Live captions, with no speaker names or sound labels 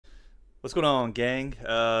What's going on, gang?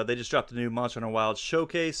 They just dropped a new Monster Hunter Wild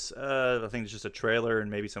showcase. I think it's just a trailer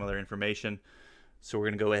and maybe some other information. So we're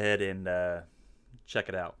gonna go ahead and check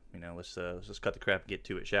it out. You know, let's just cut the crap and get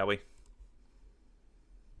to it, shall we?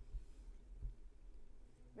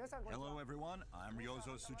 Hello, everyone. I'm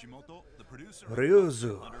Ryozo Tsuchimoto, the producer of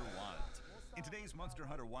Ryozo. Monster Hunter Wild. In today's Monster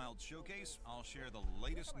Hunter Wild showcase, I'll share the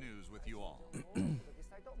latest news with you all.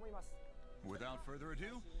 Without further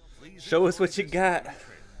ado, please Show us what you got.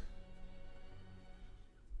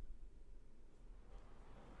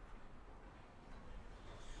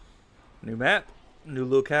 New map, new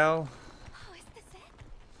locale. Oh, is this it?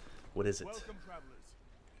 What is it? Welcome, travelers.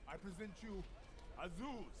 I present you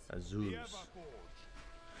Azuz. Azuz. The Everforge.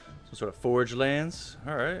 Some sort of forge lands.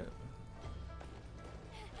 All right.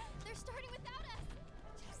 They're starting without us.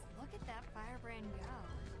 Just look at that firebrand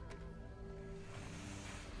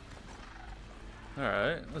go. All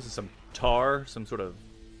right. This is some tar, some sort of.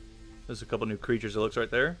 There's a couple new creatures. It looks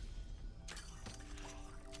right there.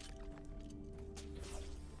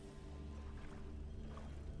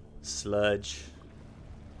 Sludge.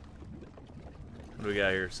 What do we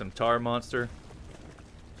got here? Some tar monster.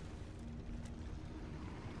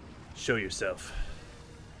 Show yourself.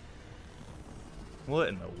 What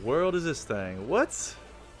in the world is this thing? What?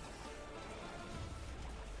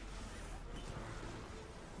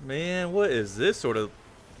 Man, what is this sort of...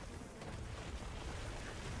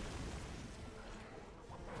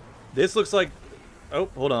 This looks like... Oh,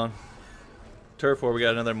 hold on. Turf War, we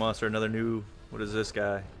got another monster, another new... What is this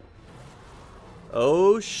guy?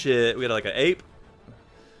 Oh shit, we got like an ape.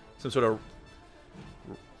 Some sort of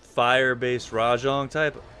fire-based Rajong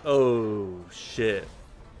type. Oh shit.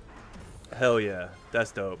 Hell yeah,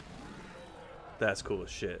 that's dope. That's cool as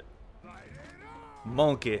shit.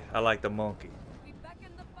 MONKE, I like the MONKE.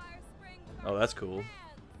 Oh, that's cool.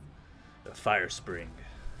 The fire spring.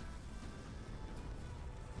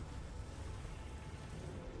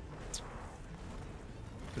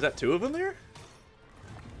 Is that two of them there?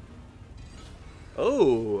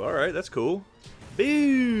 Oh, alright, that's cool.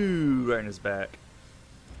 Boo! Right in his back.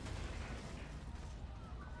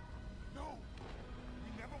 No,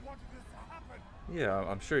 we never wanted this to happen. Yeah,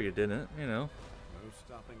 I'm sure you didn't, you know. No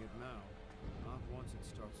stopping it now. Not once it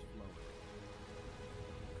starts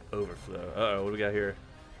flowing. Overflow. Uh-oh, what do we got here?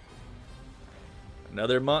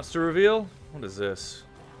 Another monster reveal? What is this?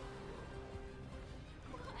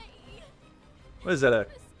 What is that, a...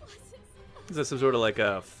 Is that some sort of like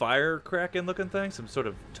a fire kraken looking thing? Some sort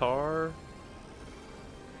of tar?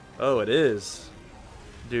 Oh, it is.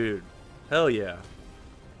 Dude. Hell yeah.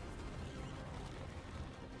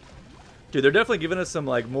 Dude, they're definitely giving us some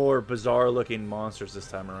like more bizarre looking monsters this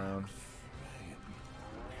time around.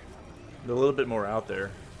 They're a little bit more out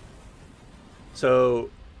there. So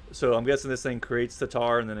I'm guessing this thing creates the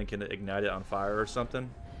tar and then it can ignite it on fire or something.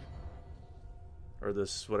 Or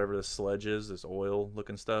this, whatever this sludge is, this oil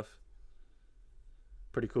looking stuff.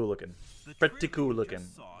 Pretty cool looking. Pretty cool looking.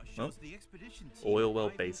 Oh. Oil well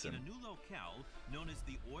basin.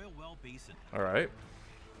 Alright.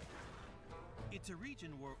 It's a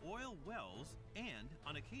region where oil wells and,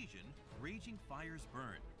 on occasion, raging fires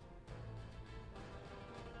burn.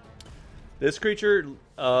 This creature,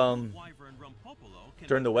 during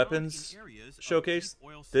the weapons showcase,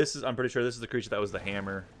 this is, I'm pretty sure this is the creature that was the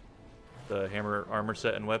hammer armor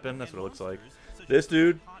set and weapon. That's what it looks like. This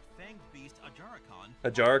dude,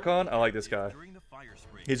 Ajaricon, I like this guy.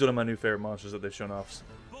 He's one of my new favorite monsters that they've shown off.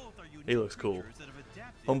 He looks cool.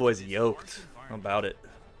 Homeboy's yoked. How about it?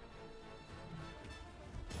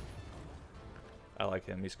 I like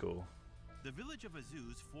him. He's cool. The village of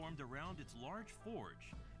Azuz formed around its large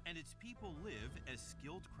forge, and its people live as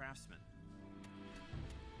skilled craftsmen.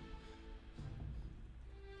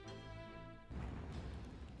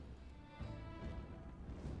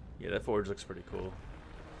 Yeah, that forge looks pretty cool.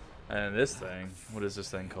 And this thing, what is this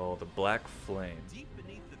thing called? The Black Flame. Deep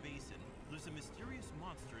beneath the basin, there's a mysterious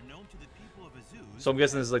monster known to the people of Azuz. So I'm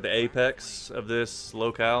guessing this is like the apex of this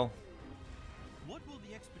locale. What will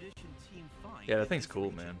the expedition team find? Yeah, that thing's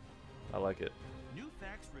cool, man. I like it. New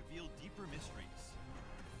facts reveal deeper mysteries.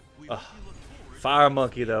 We Ugh. hope you look forward Fire to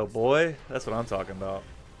monkey though, boy. That's what I'm talking about.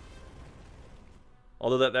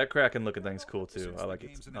 Although that kraken looking thing's cool too. Since I the like it.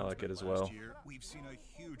 game's I like it as announcement well. last year, we've seen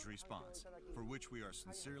a huge response, for which we are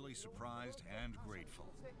sincerely surprised and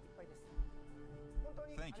grateful.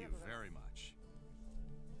 Thank you very much.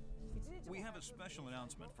 We have a special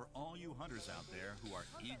announcement for all you hunters out there who are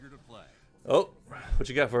eager to play. Oh, what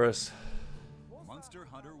you got for us? Monster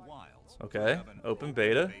Hunter Wilds. Okay, will have an open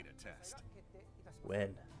beta. test.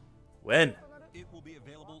 When? It will be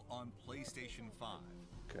available on PlayStation 5.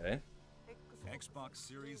 Okay. Xbox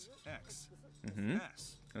Series X,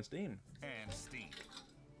 S, And Steam. and Steam.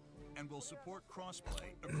 And will support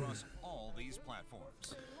crossplay across all these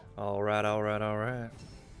platforms. All right, all right, all right.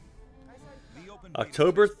 The open beta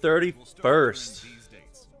October test period will start during 31st. these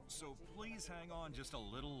dates, so please hang on just a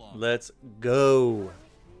little longer. Let's go.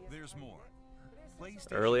 There's more. PlayStation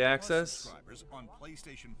Early Plus access? subscribers on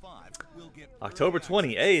PlayStation 5 will get early October access,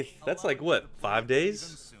 28th? That's like allowing what, you to play 5 days?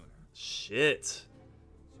 even sooner. Shit.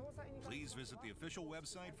 Please visit the official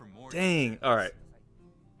website for more Dang. details. All right.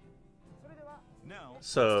 Now, let's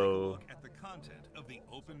So- take a look at the content of the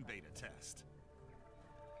open beta test.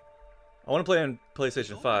 I want to play on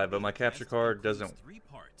PlayStation Open 5, but my beta capture test card includes doesn't 3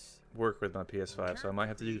 parts. work with my PS5, so I might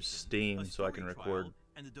have to do Character Steam creation, so I a can story record trial,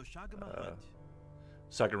 and the Doshagama hunt.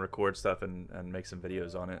 stuff and make some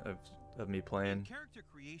videos on it of me In playing. character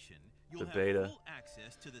creation, you'll the have beta. full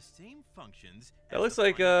access to the same functions. That as looks the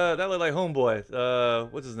like final that looked like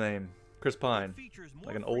Homeboy. What's his name? Chris It Pine. features more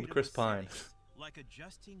Like an old freedom Chris with Pine. settings, like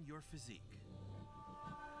adjusting your physique.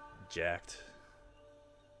 Jacked.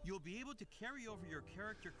 You'll be able to carry over your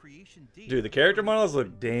character creation data. Dude, the character from the models look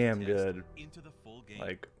open beta damn test good. into the full game.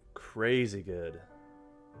 Like crazy good.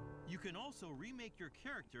 You can also remake your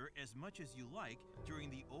character as much as you like during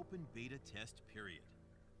the open beta test period.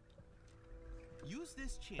 Use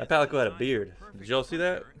this chance That Palico to had a design beard. your perfect Did y'all see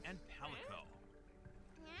that? hunter and Palico.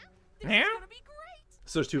 Yeah? This Yeah? is gonna be great!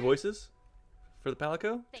 So there's 2 voices for the Palico?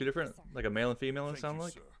 Thank Two you, different, sir. like a male and female, it Thank sound you,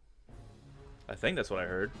 like? sir. I think that's what I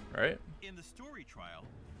heard, right? In the story trial,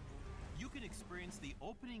 you can experience the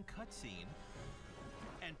opening cutscene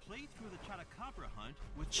and play through the Chotacabra hunt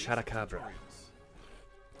with basic Chotacabra. tutorials.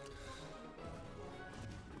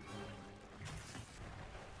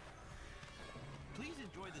 Please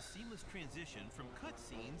enjoy the seamless transition from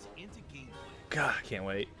cutscenes into gameplay. God, I can't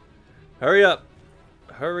wait. Hurry up.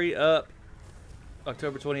 Hurry up.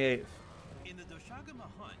 October 28th. In the Doshagama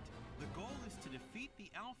hunt, the goal is to defeat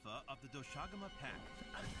the alpha of the Doshagama pack.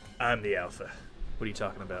 I'm the alpha. What are you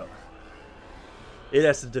talking about? It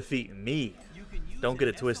has to defeat me. You can use Don't get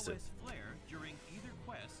an it twisted. SOS flare during either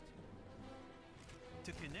quest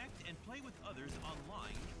to connect and play with others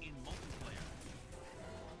online in multiplayer.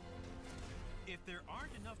 If there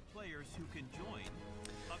aren't enough players who can join,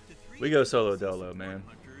 up to 3 We go solo NPC dolo, support man.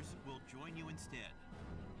 hunters will join you instead.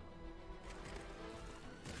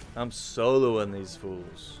 I'm soloing these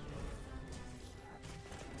fools.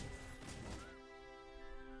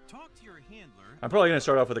 Talk to your handler. I'm probably going to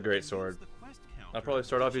start off with a and great use sword. the quest counter I'll probably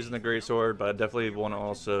start to off using the change great the sword, but I output definitely of want to your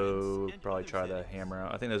also achievements probably and try other the settings. hammer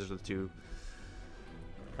out. I think those are the 2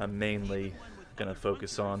 I'm mainly Even when with going to other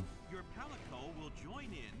focus on. hunters, your Palico will join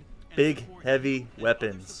in and Big, support heavy you and other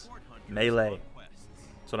weapons. support hunters Melee. on quests.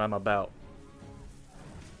 That's what I'm about.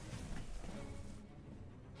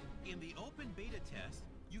 In the open beta test,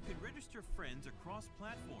 you can register friends across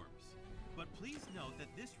platforms. But please note that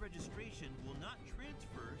this registration will not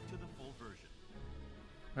transfer to the full version.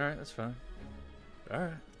 Alright, that's fine.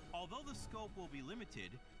 Alright. Although the scope will be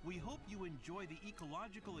limited, we hope you enjoy the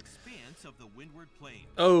ecological expanse of the Windward Plain.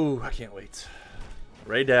 Oh, I can't wait.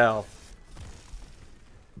 Ray Dow.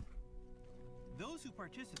 Those who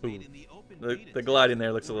participate Ooh. in the open The beta gliding test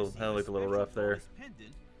there looks a will little, receive looked a little special rough there. bonus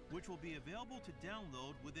pendant, which will be available to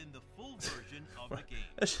download within the full version of the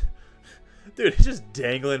game. Dude, it's just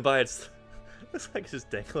dangling by its... Looks like it's just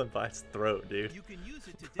dangling by its throat, dude. You can use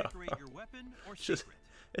it to decorate your weapon or It's just, secret.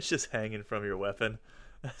 it's just hanging from your weapon.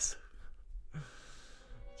 That's...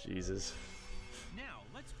 Jesus. Now,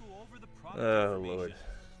 let's go over the product Oh, information. Lord.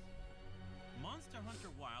 Monster Hunter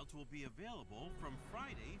Wilds will be available from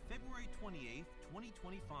Friday, February 28th,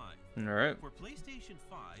 2025. Alright. For PlayStation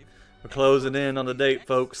 5, We're closing in on the date, X,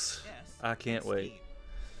 folks. S, I can't and wait. Steam.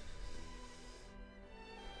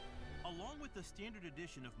 Along with the standard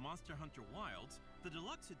edition of Monster Hunter Wilds, the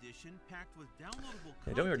deluxe edition packed with downloadable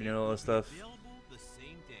Hey, don't we already content know all will this be stuff? available the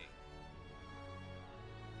same day.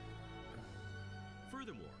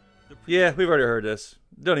 Furthermore, the Yeah, we've already heard this.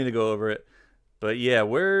 Don't need to go over it. But yeah,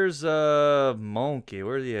 where's MONKE?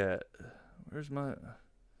 Where's he at? Where's my...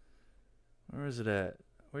 Where is it at?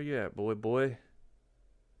 Where you at, boy?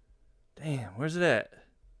 Damn, where's it at?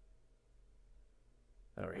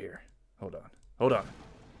 Over here. Hold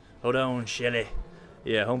on, Shelly.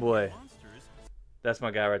 Yeah, homeboy. monsters That's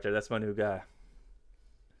my guy right there. That's my new guy.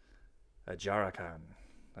 Ajarakan.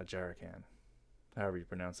 However you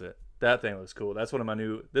pronounce it. That thing looks cool. That's one of my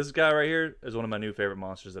new... This guy right here is one of my new favorite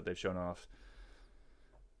monsters that they've shown off.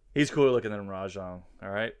 He's cooler looking than Rajang.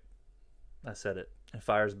 Alright? I said it. It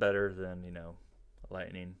fires better than, you know,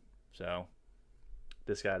 lightning. So,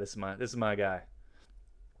 this guy, this is my guy.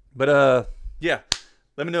 But, yeah.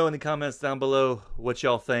 Let me know in the comments down below what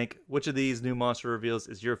y'all think. Which of these new monster reveals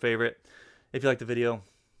is your favorite? If you like the video,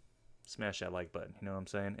 smash that like button. You know what I'm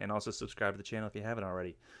saying? And also subscribe to the channel if you haven't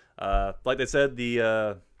already. Like they said,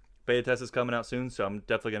 the beta test is coming out soon, so I'm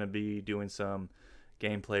definitely going to be doing some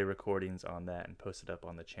gameplay recordings on that and post it up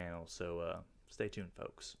on the channel. So stay tuned,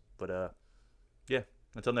 folks. But yeah,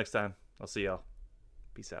 until next time, I'll see y'all.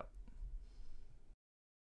 Peace out.